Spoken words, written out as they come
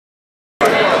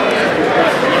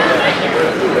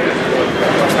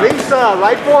Lisa,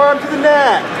 right forearm to the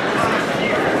neck.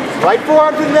 Right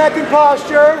forearm to the neck in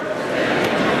posture.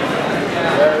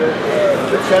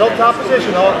 Settle top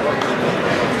position, Hawk.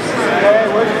 Okay,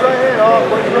 where's your right hand, Hawk?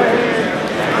 Where's your right hand?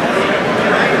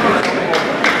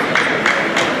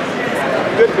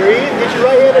 Good, breathe. Get your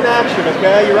right hand in action,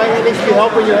 okay? Your right hand needs to be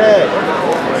helping your head.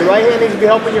 Your right hand needs to be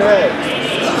helping your head.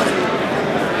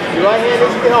 Your right hand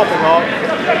needs to be helping, Hawk.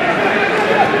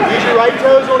 Use your right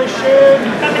toes on his shin.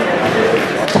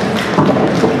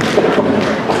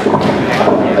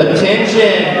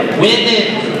 Attention,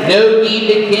 women, no-gi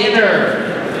beginner.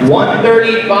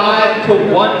 135 to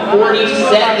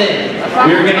 147.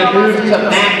 You're going to move to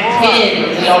mat 10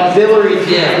 in the auxiliary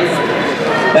gym.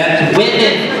 That's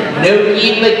women,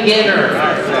 no-gi beginner.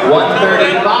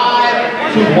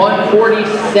 135 to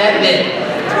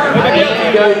 147. You need to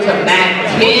go to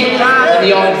mat 10 in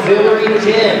the auxiliary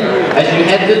gym. As you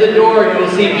head to the door, you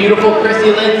will see beautiful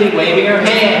Chrissy Lindsay waving her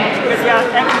hand.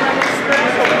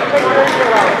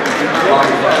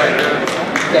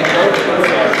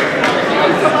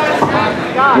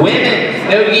 Women's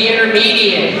no-gi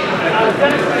intermediate.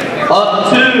 Up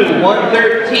to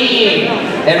 113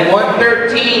 and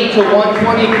 113 to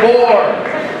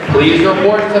 124. Please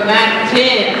report to mat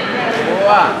 10.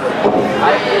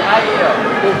 Aí, ó.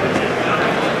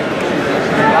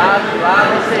 Lá,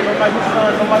 você vai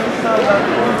bagunçando.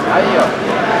 Aí, ó.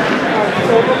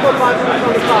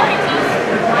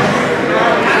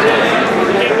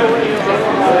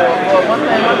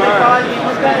 Mantém, paladinho,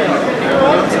 mantém.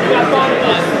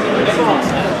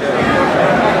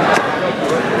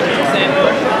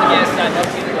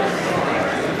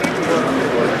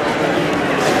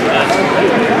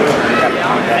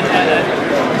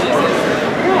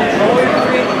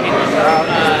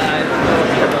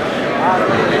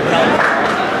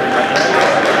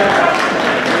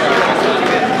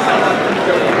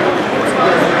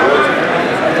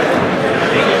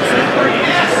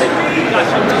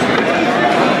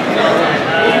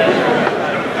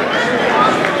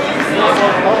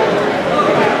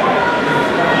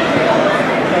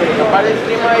 Para esse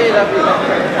clima aí, Davi.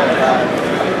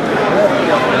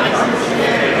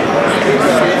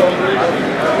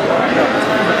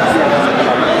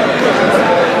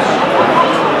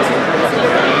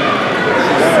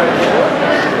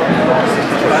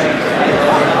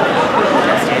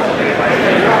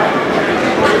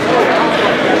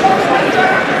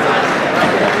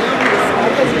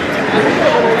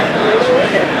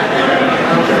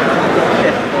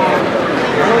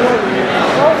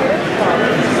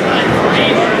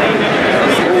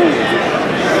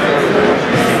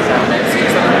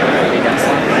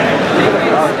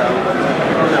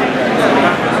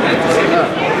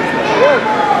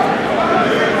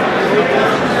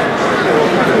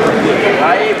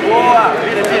 Aí, boa!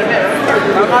 Vira.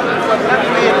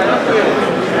 Tranquilo.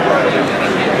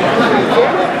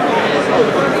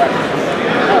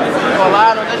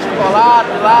 Colar, não deixa colar,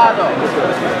 do lado.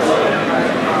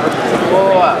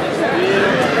 Boa!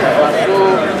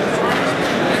 Passou.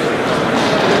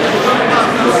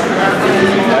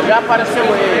 Já apareceu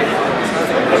ele.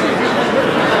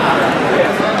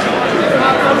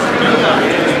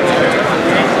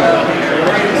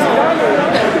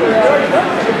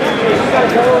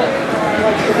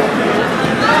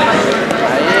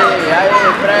 Aí,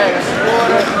 prega,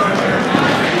 segura.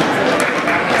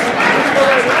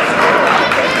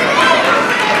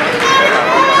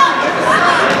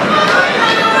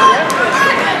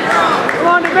 Come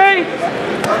on, David!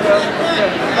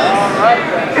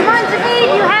 Come on, David,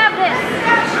 you have this!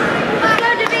 Let's go,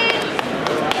 David!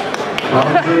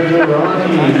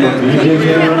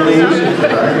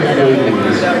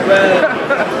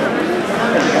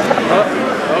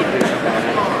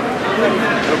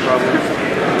 No problem.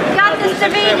 You got this,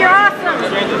 David, you're awesome!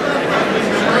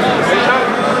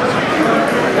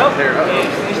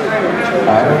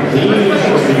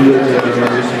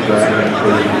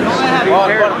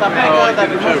 Bora, tá pegando,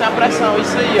 Davi, mantém a pressão,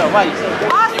 isso aí, ó, vai.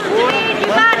 Awesome, David, you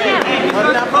got him!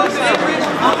 Mantém a pressão.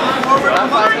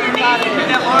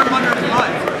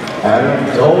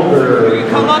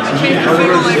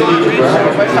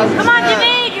 Come on,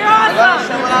 David, you're Agora awesome!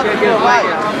 chama lá do vai.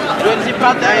 Joelhozinho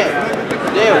pra dentro.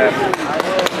 Deu.